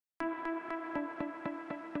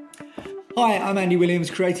Hi, I'm Andy Williams,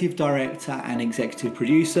 Creative Director and Executive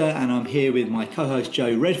Producer, and I'm here with my co-host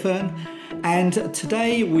Joe Redfern. And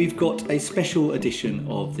today we've got a special edition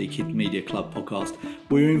of the Kid Media Club podcast.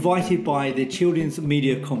 We're invited by the Children's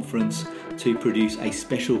Media Conference to produce a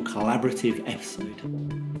special collaborative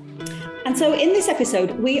episode. And so in this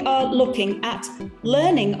episode, we are looking at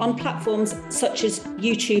learning on platforms such as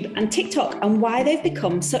YouTube and TikTok and why they've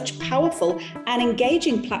become such powerful and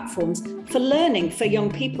engaging platforms for learning for young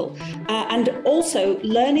people, and also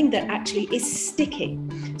learning that actually is sticky.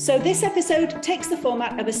 So this episode takes the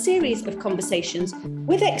format of a series of conversations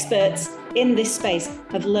with experts in this space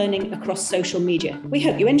of learning across social media. We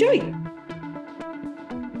hope you enjoy.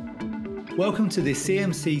 Welcome to this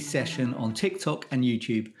CMC session on TikTok and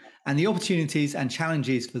YouTube and the opportunities and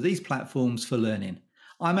challenges for these platforms for learning.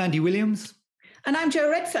 I'm Andy Williams. And I'm Joe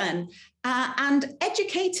Redfern. And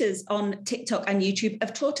educators on TikTok and YouTube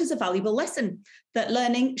have taught us a valuable lesson that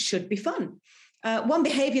learning should be fun. One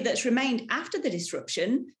behaviour that's remained after the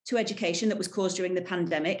disruption to education that was caused during the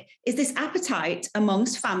pandemic is this appetite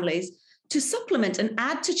amongst families to supplement and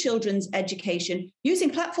add to children's education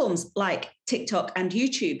using platforms like TikTok and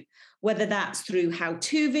YouTube, whether that's through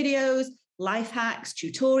how-to videos, life hacks,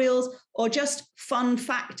 tutorials, or just fun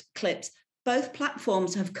fact clips. Both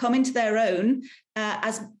platforms have come into their own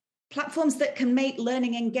as platforms that can make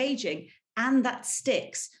learning engaging and that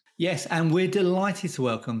sticks. Yes, and we're delighted to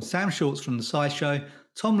welcome Sam Shorts from The SciShow,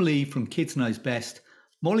 Tom Lee from Kids Knows Best,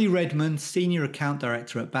 Molly Redmond, Senior Account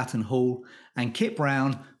Director at Baton Hall, and Kit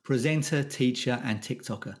Brown, presenter, teacher, and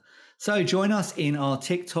TikToker. So join us in our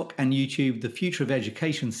TikTok and YouTube The Future of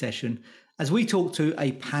Education session as we talk to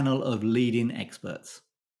a panel of leading experts.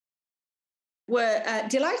 We're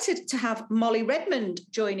delighted to have Molly Redmond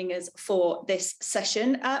joining us for this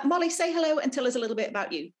session. Molly, say hello and tell us a little bit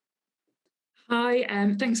about you. Hi,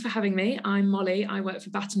 thanks for having me. I'm Molly. I work for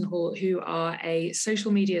Baton Hall, who are a social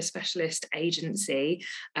media specialist agency.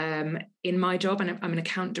 In my job, and I'm an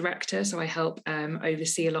account director, so I help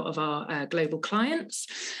oversee a lot of our global clients.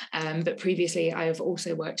 But previously, I have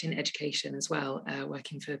also worked in education as well,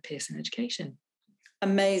 working for Pearson Education.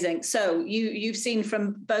 Amazing. So you've seen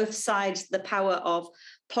from both sides the power of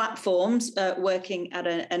platforms working at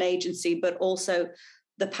an agency, but also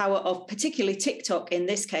the power of particularly TikTok in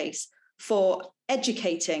this case for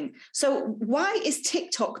educating. So why is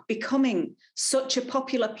TikTok becoming such a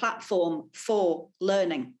popular platform for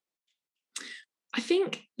learning? I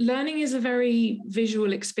think learning is a very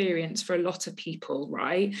visual experience for a lot of people,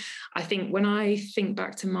 right? I think when I think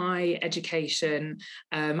back to my education,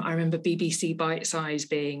 I remember BBC Bitesize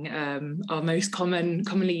being our most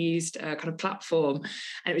commonly used kind of platform.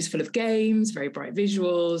 And it was full of games, very bright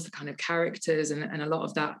visuals, the kind of characters and a lot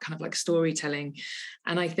of that kind of like storytelling.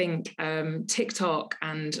 And I think TikTok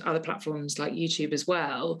and other platforms like YouTube as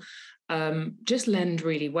well just lend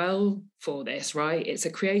really well for this, right? It's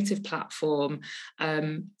a creative platform.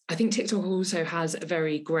 I think TikTok also has a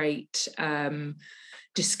very great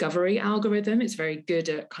discovery algorithm. It's very good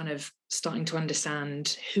at kind of starting to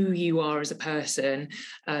understand who you are as a person,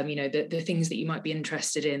 the things that you might be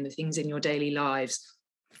interested in, the things in your daily lives.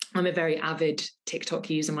 I'm a very avid TikTok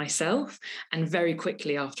user myself, and very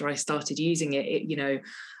quickly after I started using it,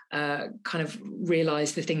 kind of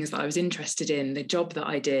realized the things that I was interested in, the job that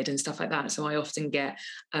I did and stuff like that. So I often get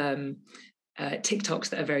TikToks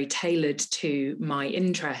that are very tailored to my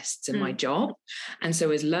interests and my job. And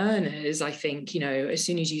so as learners, I think, as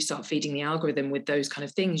soon as you start feeding the algorithm with those kind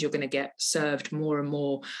of things, you're going to get served more and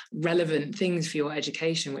more relevant things for your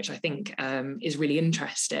education, which I think is really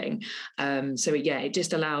interesting. It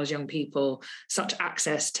just allows young people such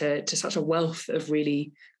access to such a wealth of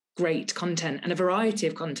really great content and a variety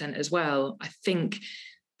of content as well. I think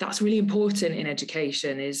that's really important in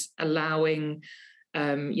education, is allowing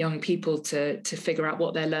young people to figure out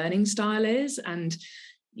what their learning style is. And,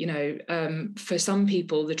 for some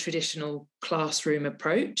people, the traditional classroom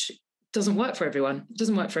approach doesn't work for everyone. It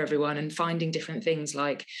doesn't work for everyone. And finding different things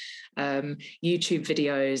like YouTube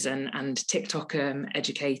videos and TikTok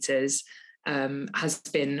educators has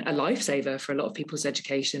been a lifesaver for a lot of people's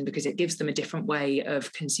education, because it gives them a different way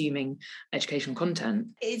of consuming educational content.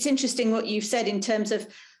 It's interesting what you've said in terms of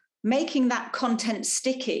making that content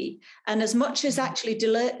sticky. And as much as actually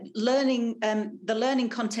the learning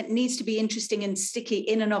content needs to be interesting and sticky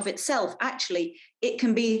in and of itself, actually, it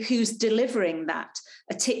can be who's delivering that.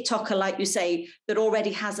 A TikToker, like you say, that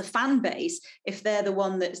already has a fan base, if they're the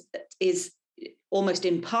one that is almost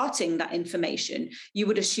imparting that information, you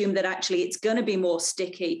would assume that actually it's going to be more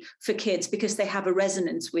sticky for kids because they have a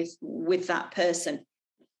resonance with that person.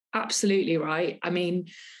 Absolutely right. I mean,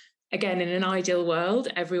 again, in an ideal world,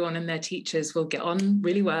 everyone and their teachers will get on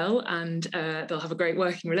really well and they'll have a great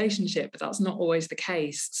working relationship, but that's not always the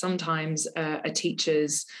case. Sometimes a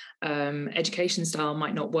teacher's education style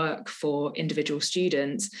might not work for individual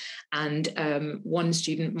students, and one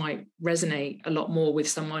student might resonate a lot more with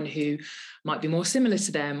someone who might be more similar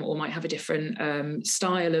to them or might have a different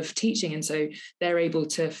style of teaching. And so they're able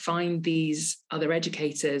to find these other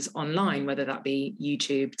educators online, whether that be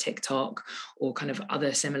YouTube, TikTok, or kind of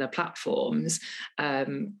other similar platforms.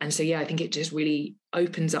 And so, yeah, I think it just really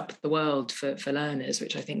opens up the world for learners,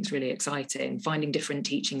 which I think is really exciting, finding different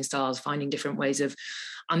teaching styles, finding different ways of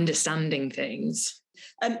understanding things.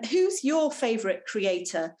 Who's your favourite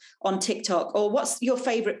creator on TikTok, or what's your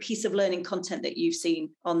favourite piece of learning content that you've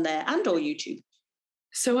seen on there and or YouTube?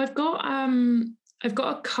 So I've got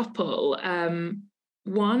a couple.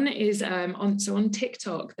 One is on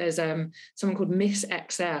TikTok. There's someone called Miss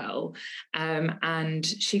XL, and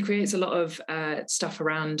she creates a lot of stuff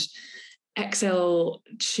around Excel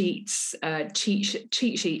sheets, cheat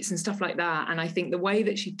sheets and stuff like that. And I think the way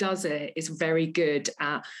that she does it is very good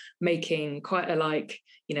at making quite a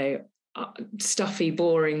stuffy,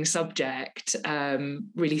 boring subject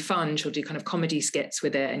really fun. She'll do kind of comedy skits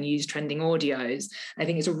with it and use trending audios. I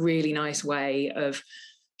think it's a really nice way of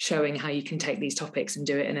showing how you can take these topics and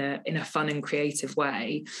do it in a fun and creative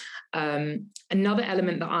way. Another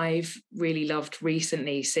element that I've really loved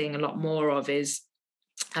recently, seeing a lot more of, is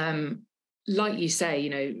like you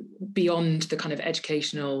say, beyond the kind of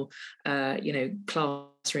educational,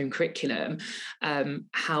 classroom curriculum,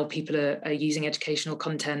 how people are using educational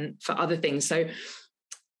content for other things. So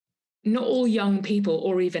not all young people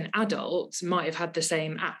or even adults might have had the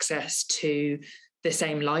same access to the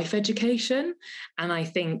same life education. And I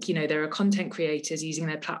think, there are content creators using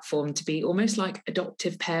their platform to be almost like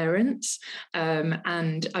adoptive parents.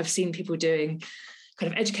 And I've seen people doing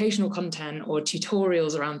kind of educational content or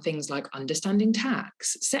tutorials around things like understanding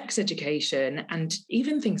tax, sex education, and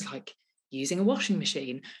even things like using a washing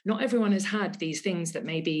machine. Not everyone has had these things that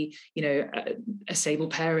maybe, a stable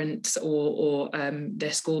parent or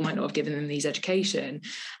their school might not have given them these education.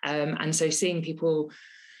 And so seeing people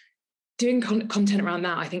doing content around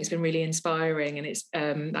that, I think it's been really inspiring, and it's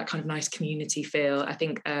that kind of nice community feel. I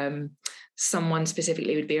think someone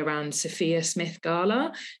specifically would be around Sophia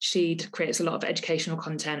Smith-Gala. She creates a lot of educational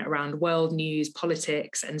content around world news,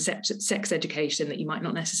 politics, and sex education that you might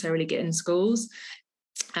not necessarily get in schools.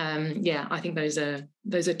 I think those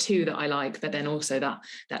are two that I like, but then also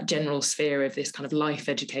that general sphere of this kind of life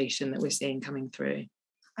education that we're seeing coming through.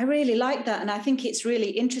 I really like that. And I think it's really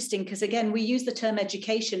interesting because, again, we use the term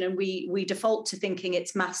education and we default to thinking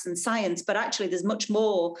it's maths and science, but actually there's much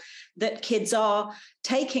more that kids are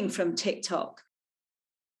taking from TikTok.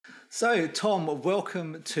 So, Tom,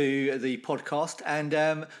 welcome to the podcast.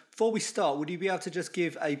 And before we start, would you be able to just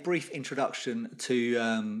give a brief introduction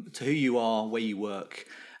to who you are, where you work,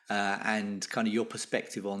 and kind of your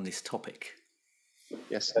perspective on this topic?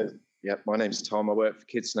 Yes. My name's Tom. I work for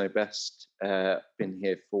Kids Know Best. Been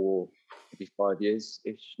here for maybe 5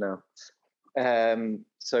 years-ish now.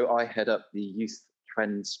 So I head up the youth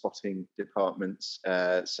trend spotting department.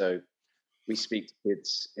 So we speak to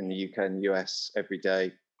kids in the UK and the US every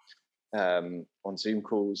day on Zoom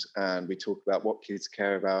calls, and we talk about what kids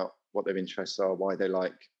care about, what their interests are, why they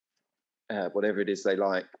like whatever it is they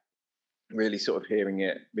like. Really sort of hearing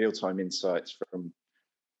it, real-time insights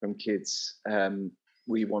from kids.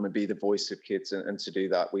 We want to be the voice of kids, and to do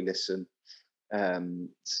that, we listen.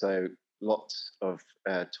 So lots of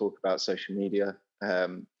talk about social media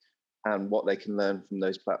and what they can learn from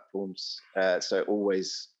those platforms. So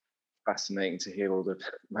always fascinating to hear all the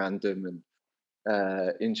random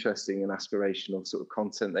and interesting and aspirational sort of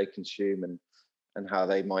content they consume, and how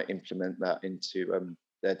they might implement that into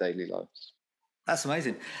their daily lives. That's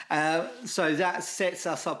amazing. So that sets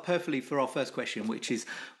us up perfectly for our first question, which is,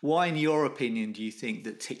 why, in your opinion, do you think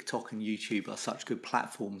that TikTok and YouTube are such good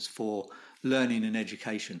platforms for learning and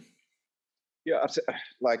education? Yeah,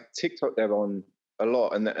 like TikTok, they're on a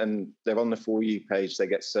lot, and they're on the For You page. They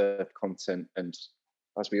get served content, and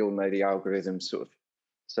as we all know, the algorithm sort of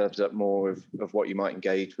serves up more of what you might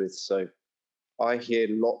engage with. So I hear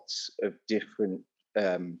lots of different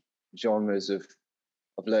genres of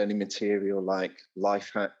learning material, like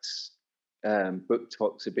life hacks, book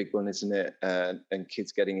talk's a big one, isn't it? And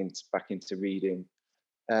kids getting back into reading,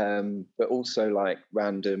 but also like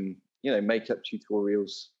random, makeup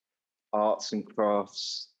tutorials, arts and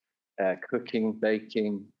crafts, cooking,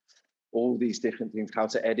 baking, all these different things, how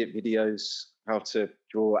to edit videos, how to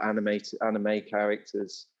draw anime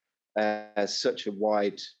characters. Such a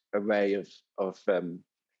wide array of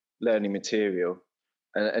learning material.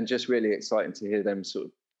 and just really exciting to hear them sort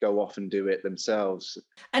of go off and do it themselves.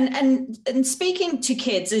 And speaking to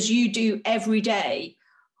kids as you do every day,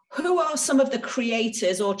 who are some of the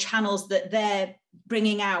creators or channels that they're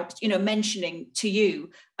bringing out, mentioning to you,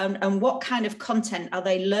 and what kind of content are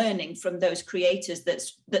they learning from those creators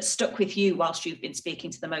that stuck with you whilst you've been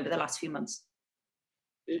speaking to them over the last few months?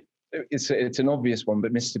 It's an obvious one,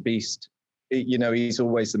 but Mr. Beast, he's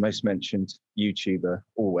always the most mentioned YouTuber,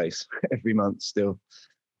 always, every month still.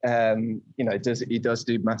 He does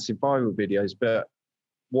do massive viral videos, but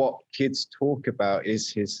what kids talk about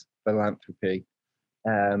is his philanthropy.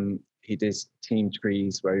 He did Team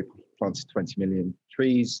Trees, where he planted 20 million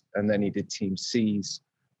trees, and then he did Team Seas,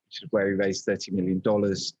 which is where he raised $30 million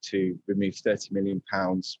to remove 30 million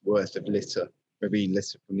pounds worth of marine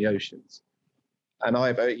litter from the oceans. And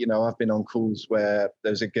I've been on calls where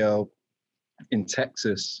there's a girl in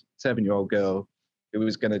Texas, 7-year-old girl, who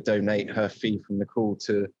was going to donate her fee from the call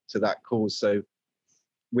to that cause. So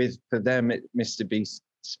for them, Mr. Beast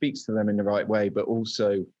speaks to them in the right way, but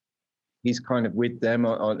also he's kind of with them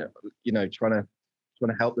on trying to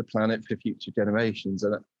help the planet for future generations.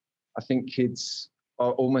 And I think kids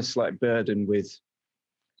are almost like burdened with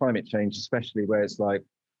climate change, especially where it's like,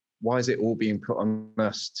 why is it all being put on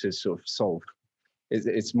us to sort of solve?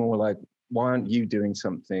 It's more like, why aren't you doing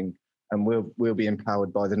something? And we'll be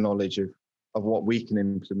empowered by the knowledge of what we can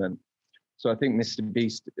implement. So I think Mr.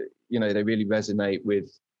 Beast, they really resonate with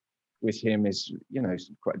him. Is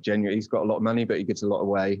quite genuine. He's got a lot of money, but he gives a lot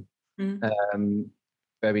away.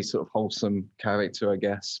 Very sort of wholesome character, I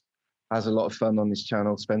guess. Has a lot of fun on his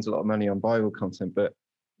channel. Spends a lot of money on viral content, but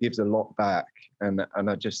gives a lot back. And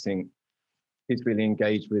I just think he's really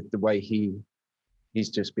engaged with the way he's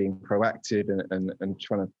just being proactive and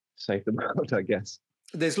trying to save the world, I guess.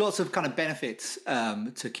 There's lots of kind of benefits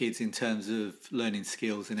to kids in terms of learning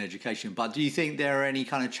skills and education, but do you think there are any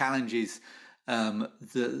kind of challenges that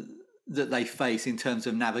they face in terms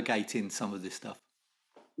of navigating some of this stuff?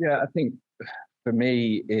 Yeah, I think for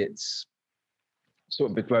me, it's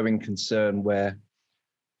sort of a growing concern where,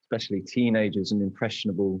 especially teenagers, an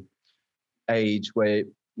impressionable age where,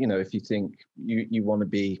 if you think you want to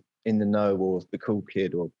be in the know or the cool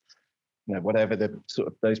kid or, whatever the sort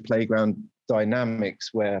of those playground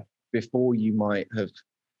dynamics where before you might have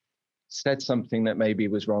said something that maybe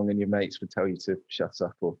was wrong and your mates would tell you to shut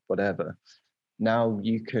up or whatever. Now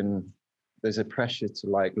there's a pressure to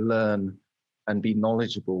like learn and be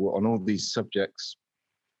knowledgeable on all these subjects,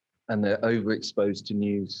 and they're overexposed to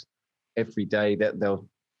news every day that they'll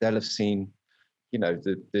have seen,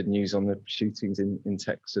 the news on the shootings in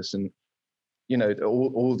Texas and,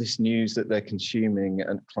 all this news that they're consuming,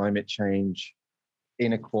 and climate change,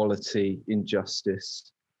 inequality,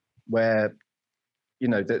 injustice, where,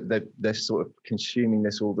 they're sort of consuming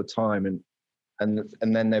this all the time. And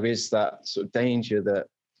then there is that sort of danger that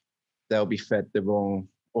they'll be fed the wrong,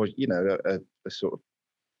 or, a sort of,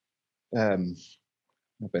 how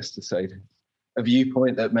best to say, a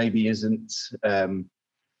viewpoint that maybe isn't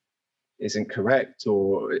correct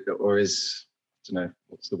or is, I don't know,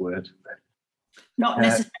 what's the word? Not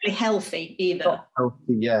necessarily healthy either. Not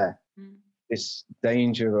healthy, yeah. This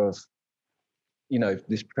danger of,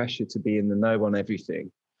 this pressure to be in the know on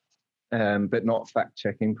everything, but not fact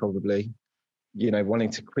checking probably, wanting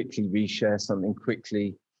to quickly reshare something,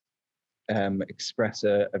 quickly express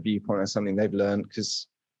a viewpoint on something they've learned, because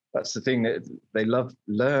that's the thing, that they love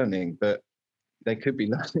learning, but they could be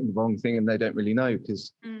learning the wrong thing and they don't really know,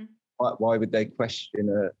 because why would they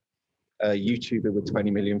question a YouTuber with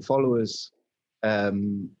 20 million followers at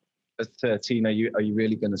 13? Are you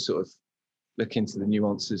really going to sort of look into the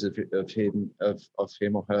nuances of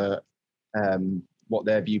him or her, what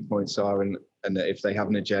their viewpoints are, and if they have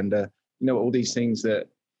an agenda, all these things that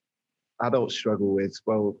adults struggle with?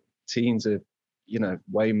 Well, teens are,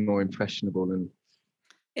 way more impressionable. And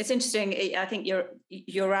it's interesting. I think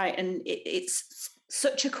you're right, and it's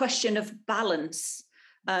such a question of balance.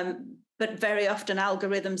 But very often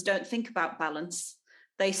algorithms don't think about balance.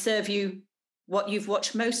 They serve you what you've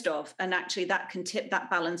watched most of, and actually that can tip that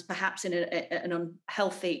balance perhaps in an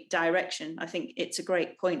unhealthy direction. I think it's a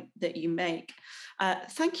great point that you make.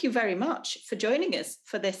 Thank you very much for joining us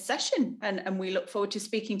for this session, and we look forward to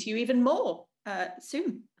speaking to you even more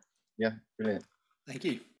soon. Yeah, brilliant. Thank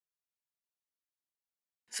you.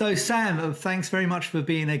 So Sam, thanks very much for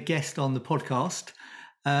being a guest on the podcast.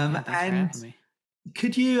 Thanks for having me.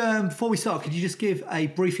 Could you, before we start, could you just give a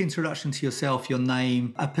brief introduction to yourself, your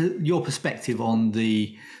name, your perspective on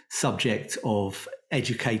the subject of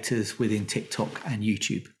educators within TikTok and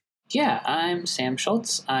YouTube? Yeah, I'm Sam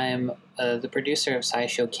Schultz. I'm the producer of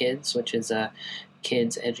SciShow Kids, which is a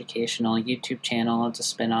kids educational YouTube channel. It's a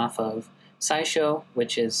spinoff of SciShow,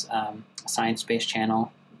 which is a science-based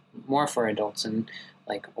channel, more for adults and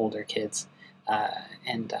like older kids.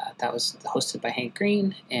 And that was hosted by Hank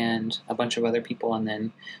Green and a bunch of other people. And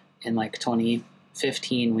then in like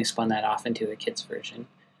 2015, we spun that off into a kids version.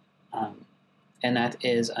 And that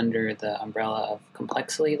is under the umbrella of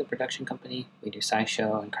Complexly, the production company. We do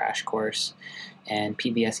SciShow and Crash Course and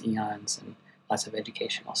PBS Eons and lots of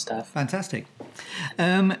educational stuff. Fantastic.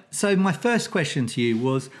 So my first question to you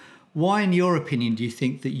was, why, in your opinion, do you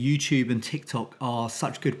think that YouTube and TikTok are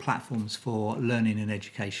such good platforms for learning and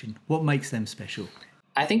education? What makes them special?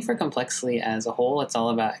 I think for Complexly as a whole, it's all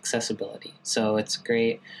about accessibility. So it's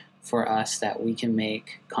great for us that we can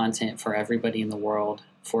make content for everybody in the world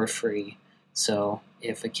for free. So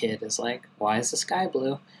if a kid is like, why is the sky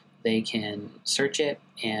blue? They can search it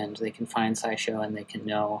and they can find SciShow and they can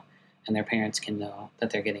know, and their parents can know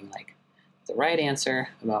that they're getting like the right answer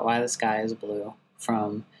about why the sky is blue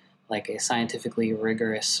from like a scientifically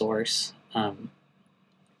rigorous source. And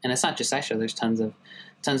it's not just SciShow. There's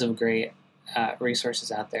tons of great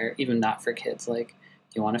resources out there, even not for kids. Like,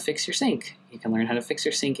 you want to fix your sink, you can learn how to fix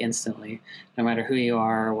your sink instantly, no matter who you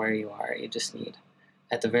are or where you are. You just need,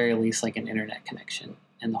 at the very least, like an internet connection,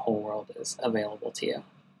 and the whole world is available to you.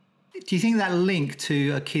 Do you think that link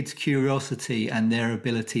to a kid's curiosity and their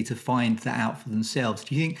ability to find that out for themselves,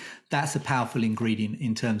 do you think that's a powerful ingredient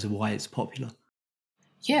in terms of why it's popular?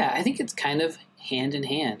 Yeah, I think it's kind of hand in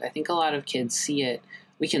hand. I think a lot of kids see it.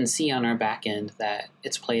 We can see on our back end that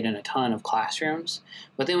it's played in a ton of classrooms,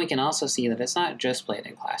 but then we can also see that it's not just played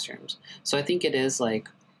in classrooms. So I think it is like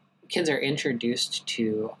kids are introduced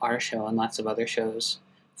to our show and lots of other shows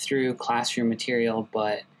through classroom material,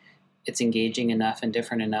 but it's engaging enough and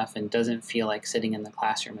different enough and doesn't feel like sitting in the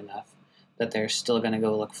classroom enough that they're still going to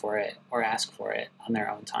go look for it or ask for it on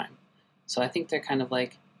their own time. So I think they're kind of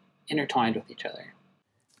like intertwined with each other.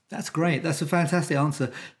 That's great. That's a fantastic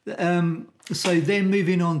answer. So then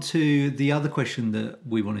moving on to the other question that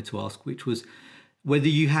we wanted to ask, which was whether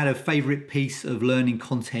you had a favorite piece of learning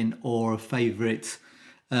content or a favorite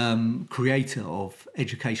creator of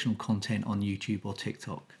educational content on YouTube or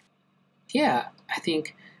TikTok. Yeah, I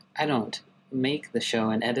think I don't make the show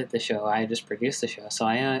and edit the show. I just produce the show. So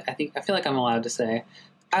I feel like I'm allowed to say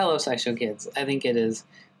I love SciShow Kids. I think it is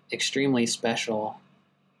extremely special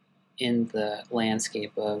in the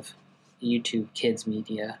landscape of YouTube kids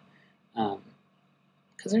media,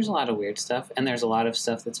 because there's a lot of weird stuff, and there's a lot of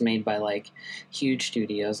stuff that's made by like huge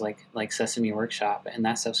studios like Sesame Workshop, and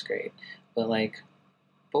that stuff's great. But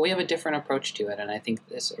we have a different approach to it, and I think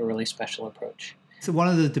it's a really special approach. So one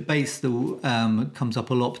of the debates that comes up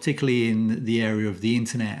a lot, particularly in the area of the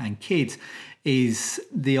internet and kids, is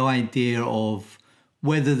the idea of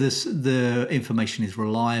whether the information is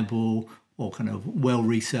reliable or kind of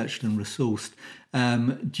well-researched and resourced.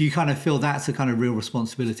 Do you kind of feel that's a kind of real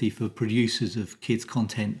responsibility for producers of kids'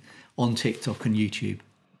 content on TikTok and YouTube?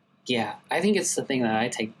 Yeah, I think it's the thing that I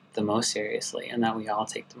take the most seriously and that we all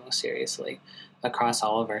take the most seriously across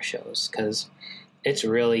all of our shows, because it's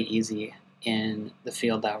really easy in the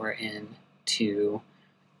field that we're in to,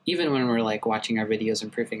 even when we're like watching our videos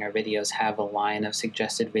and proofing our videos, have a line of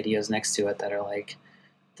suggested videos next to it that are like,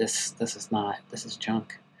 this is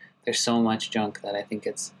junk. There's so much junk that I think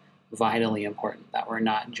it's vitally important that we're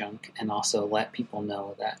not junk, and also let people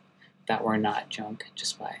know that we're not junk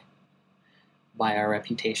just by our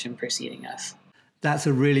reputation preceding us. That's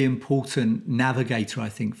a really important navigator, I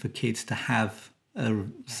think, for kids to have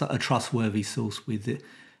a trustworthy source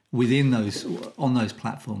within those, on those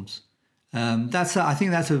platforms. I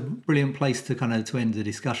think that's a brilliant place to end the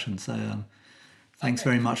discussion. So thanks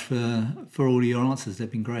very much for all your answers.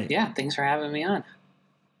 They've been great. Yeah, thanks for having me on.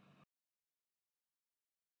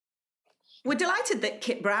 We're delighted that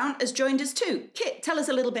Kit Brown has joined us too. Kit, tell us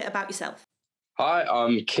a little bit about yourself. Hi,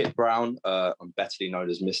 I'm Kit Brown. I'm betterly known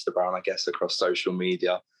as Mr. Brown, I guess, across social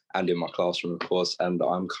media and in my classroom, of course. And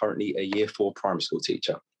I'm currently a Year 4 primary school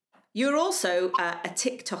teacher. You're also a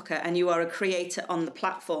TikToker and you are a creator on the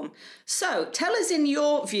platform. So tell us, in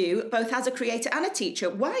your view, both as a creator and a teacher,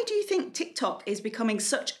 why do you think TikTok is becoming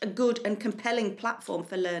such a good and compelling platform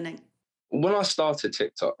for learning? When I started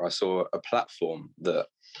TikTok, I saw a platform that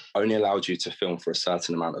only allowed you to film for a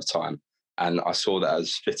certain amount of time. And I saw that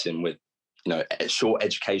as fitting with, short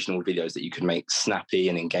educational videos that you could make snappy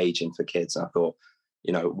and engaging for kids. And I thought,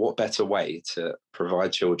 what better way to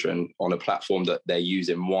provide children on a platform that they're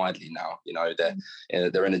using widely now?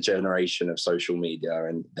 They're in a generation of social media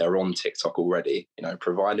and they're on TikTok already,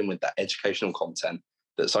 providing with that educational content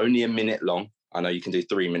that's only a minute long. I know you can do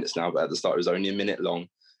 3 minutes now, but at the start it was only a minute long.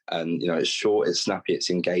 And, it's short, it's snappy, it's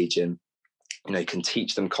engaging. you can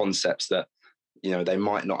teach them concepts that, they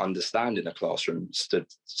might not understand in a classroom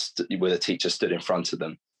where a teacher stood in front of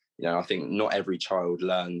them. I think not every child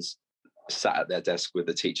learns sat at their desk with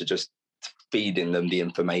a teacher just feeding them the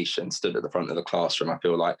information, stood at the front of the classroom. I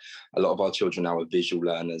feel like a lot of our children now are visual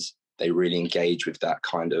learners. They really engage with that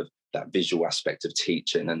visual aspect of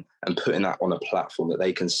teaching, and putting that on a platform that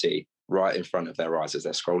they can see right in front of their eyes as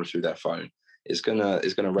they're scrolling through their phone is gonna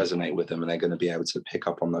resonate with them, and they're going to be able to pick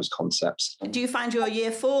up on those concepts. Do you find your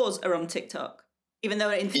year fours are on TikTok, even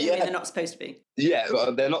though in theory they're not supposed to be? Yeah,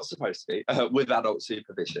 well, they're not supposed to be with adult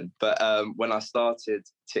supervision. But when I started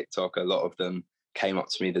TikTok, a lot of them came up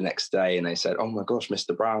to me the next day and they said, "Oh my gosh,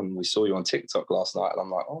 Mr. Brown, we saw you on TikTok last night." And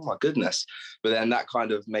I'm like, "Oh my goodness." But then that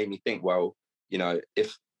kind of made me think, well,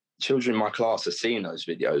 if children in my class are seeing those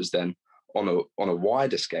videos, then on a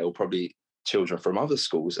wider scale, probably children from other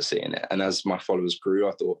schools are seeing it. And as my followers grew,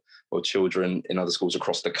 I thought, well, children in other schools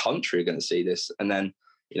across the country are going to see this. And then,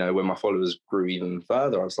 when my followers grew even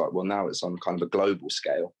further, I was like, well, now it's on kind of a global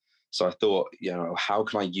scale. So I thought, how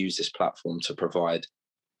can I use this platform to provide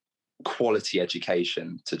quality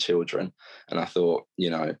education to children? And I thought,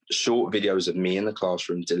 short videos of me in the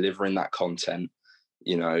classroom delivering that content,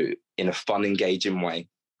 in a fun, engaging way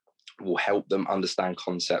will help them understand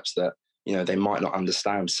concepts that, they might not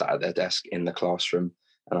understand sat at their desk in the classroom.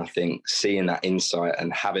 And I think seeing that insight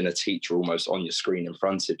and having a teacher almost on your screen in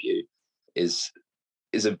front of you is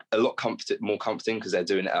a lot more comforting, because they're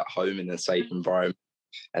doing it at home in a safe environment.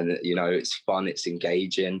 And, it's fun, it's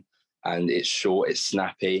engaging, and it's short, it's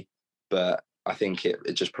snappy. But I think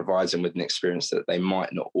it just provides them with an experience that they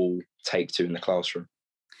might not all take to in the classroom.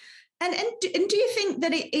 And do you think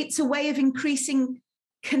that it's a way of increasing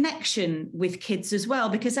connection with kids as well?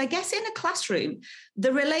 Because I guess in a classroom,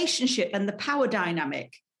 the relationship and the power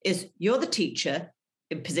dynamic is you're the teacher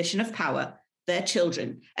in position of power, they're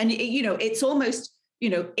children. And, it's almost,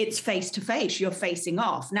 it's face to face, you're facing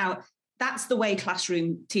off. Now, that's the way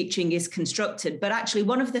classroom teaching is constructed. But actually,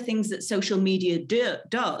 one of the things that social media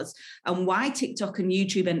does, and why TikTok and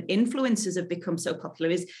YouTube and influencers have become so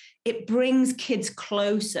popular, is it brings kids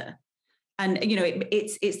closer. And,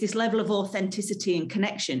 it's this level of authenticity and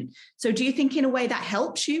connection. So do you think in a way that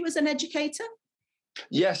helps you as an educator?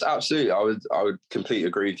 Yes, absolutely. I would completely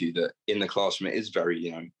agree with you that in the classroom, it is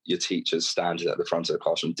very, your teacher's standing at the front of the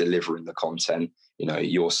classroom, delivering the content.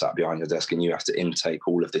 You're sat behind your desk and you have to intake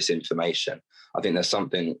all of this information. I think there's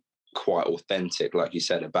something quite authentic, like you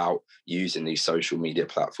said, about using these social media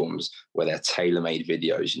platforms where they're tailor-made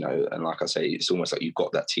videos, and like I say, it's almost like you've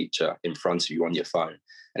got that teacher in front of you on your phone.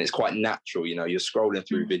 And it's quite natural, you're scrolling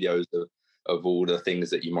through videos of all the things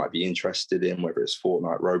that you might be interested in, whether it's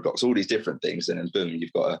Fortnite, Roblox, all these different things. And then boom,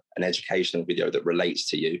 you've got an educational video that relates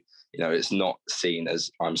to you. It's not seen as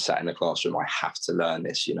I'm sat in a classroom, I have to learn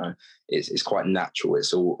this, it's quite natural.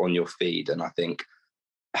 It's all on your feed. And I think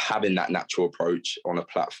having that natural approach on a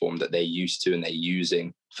platform that they're used to and they're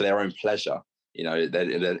using for their own pleasure,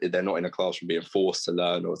 they're not in a classroom being forced to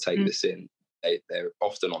learn or take this in. They're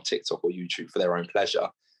often on TikTok or YouTube for their own pleasure.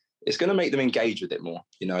 It's going to make them engage with it more.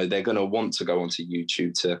 They're going to want to go onto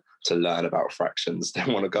YouTube to learn about fractions. They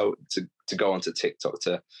want to go onto TikTok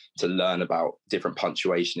to learn about different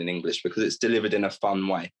punctuation in English, because it's delivered in a fun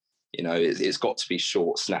way. It's got to be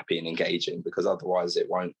short, snappy, and engaging, because otherwise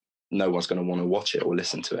no one's going to want to watch it or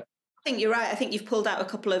listen to it. I think you're right. I think you've pulled out a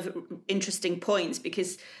couple of interesting points,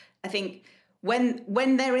 because I think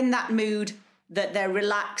when they're in that mood that they're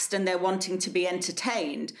relaxed and they're wanting to be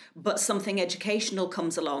entertained, but something educational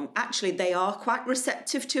comes along, actually they are quite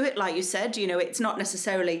receptive to it. Like you said, it's not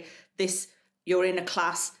necessarily this, you're in a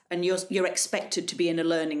class and you're expected to be in a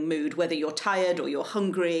learning mood, whether you're tired or you're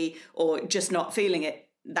hungry or just not feeling it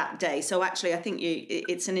that day. So actually, I think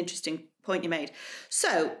it's an interesting point you made.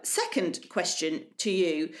 So second question to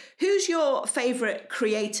you, who's your favorite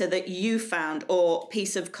creator that you found or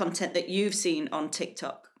piece of content that you've seen on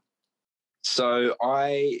TikTok? So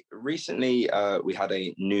I recently, we had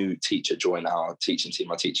a new teacher join our teaching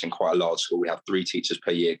team. I teach in quite a large school. We have 3 teachers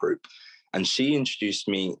per year group. And she introduced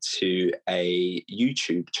me to a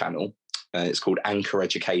YouTube channel. It's called Anchor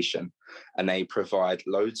Education. And they provide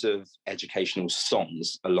loads of educational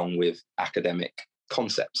songs along with academic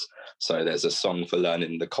concepts. So there's a song for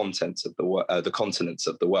learning the contents of the continents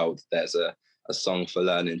of the world. There's a song for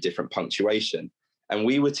learning different punctuation. And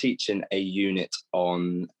we were teaching a unit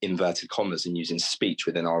on inverted commas and using speech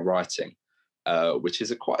within our writing, which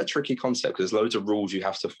is quite a tricky concept because there's loads of rules you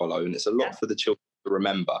have to follow, and it's a lot for the children to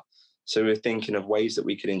remember. So we're thinking of ways that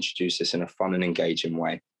we could introduce this in a fun and engaging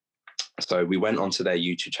way. So we went onto their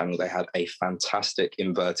YouTube channel. They had a fantastic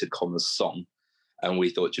inverted commas song. And we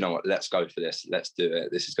thought, you know what, let's go for this. Let's do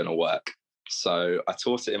it. This is going to work. So I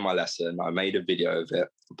taught it in my lesson. I made a video of it,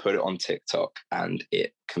 put it on TikTok, and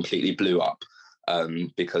it completely blew up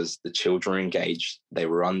because the children were engaged. They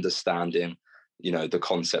were understanding, the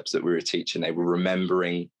concepts that we were teaching. They were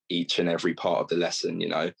remembering each and every part of the lesson,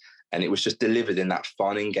 and it was just delivered in that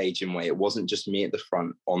fun, engaging way. It wasn't just me at the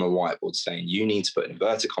front on a whiteboard saying, you need to put an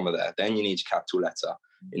inverted comma there, then you need a capital letter.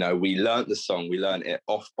 We learnt the song, we learnt it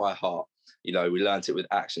off by heart. We learnt it with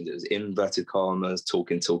actions. It was inverted commas,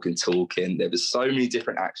 talking. There was so many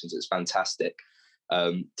different actions. It was fantastic,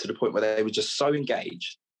 to the point where they were just so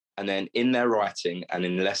engaged. And then in their writing and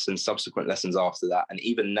in subsequent lessons after that, and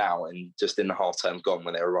even now, and just in the half term gone,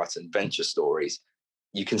 when they were writing adventure stories,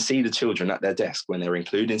 you can see the children at their desk when they're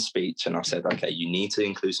including speech. And I've said, okay, you need to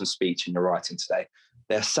include some speech in your writing today.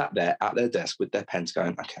 They're sat there at their desk with their pens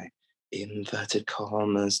going, okay, inverted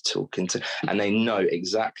commas, and they know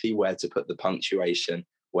exactly where to put the punctuation,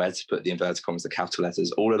 where to put the inverted commas, the capital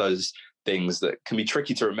letters, all of those things that can be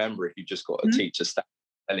tricky to remember if you've just got a teacher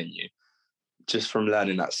telling you, just from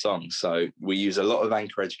learning that song. So we use a lot of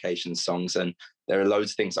Anchor Education songs, and there are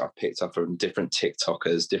loads of things that I've picked up from different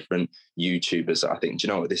TikTokers, different YouTubers that I think, do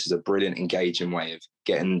you know what, this is a brilliant, engaging way of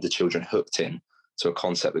getting the children hooked in to a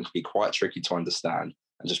concept that can be quite tricky to understand,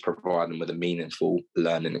 and just provide them with a meaningful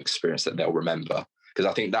learning experience that they'll remember. Because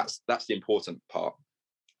I think that's the important part.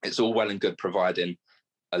 It's all well and good providing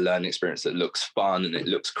a learning experience that looks fun and it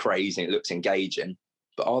looks crazy and it looks engaging,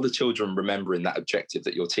 but are the children remembering that objective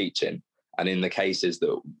that you're teaching? And in the cases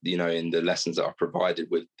that, in the lessons that I've provided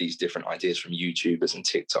with these different ideas from YouTubers and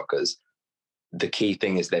TikTokers, the key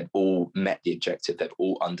thing is they've all met the objective. They've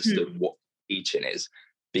all understood what teaching is,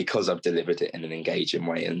 because I've delivered it in an engaging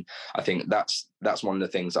way. And I think that's one of the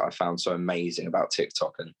things that I found so amazing about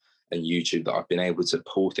TikTok and YouTube, that I've been able to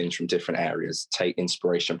pull things from different areas, take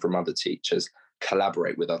inspiration from other teachers,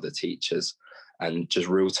 collaborate with other teachers, and just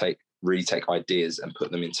really take ideas and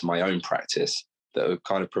put them into my own practice that have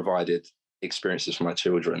kind of provided experiences for my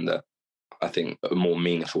children that I think are more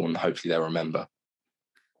meaningful and hopefully they'll remember.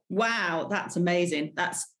 Wow, that's amazing.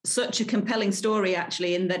 That's such a compelling story,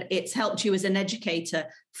 actually, in that it's helped you as an educator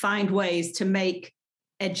find ways to make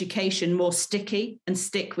education more sticky and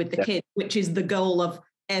stick with the kids, which is the goal of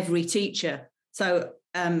every teacher. So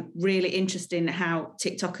really interesting how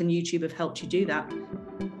TikTok and YouTube have helped you do that.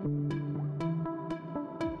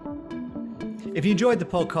 If you enjoyed the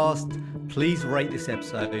podcast, please rate this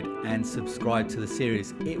episode and subscribe to the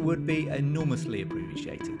series. It would be enormously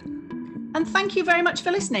appreciated. And thank you very much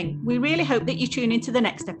for listening. We really hope that you tune into the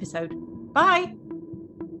next episode. Bye.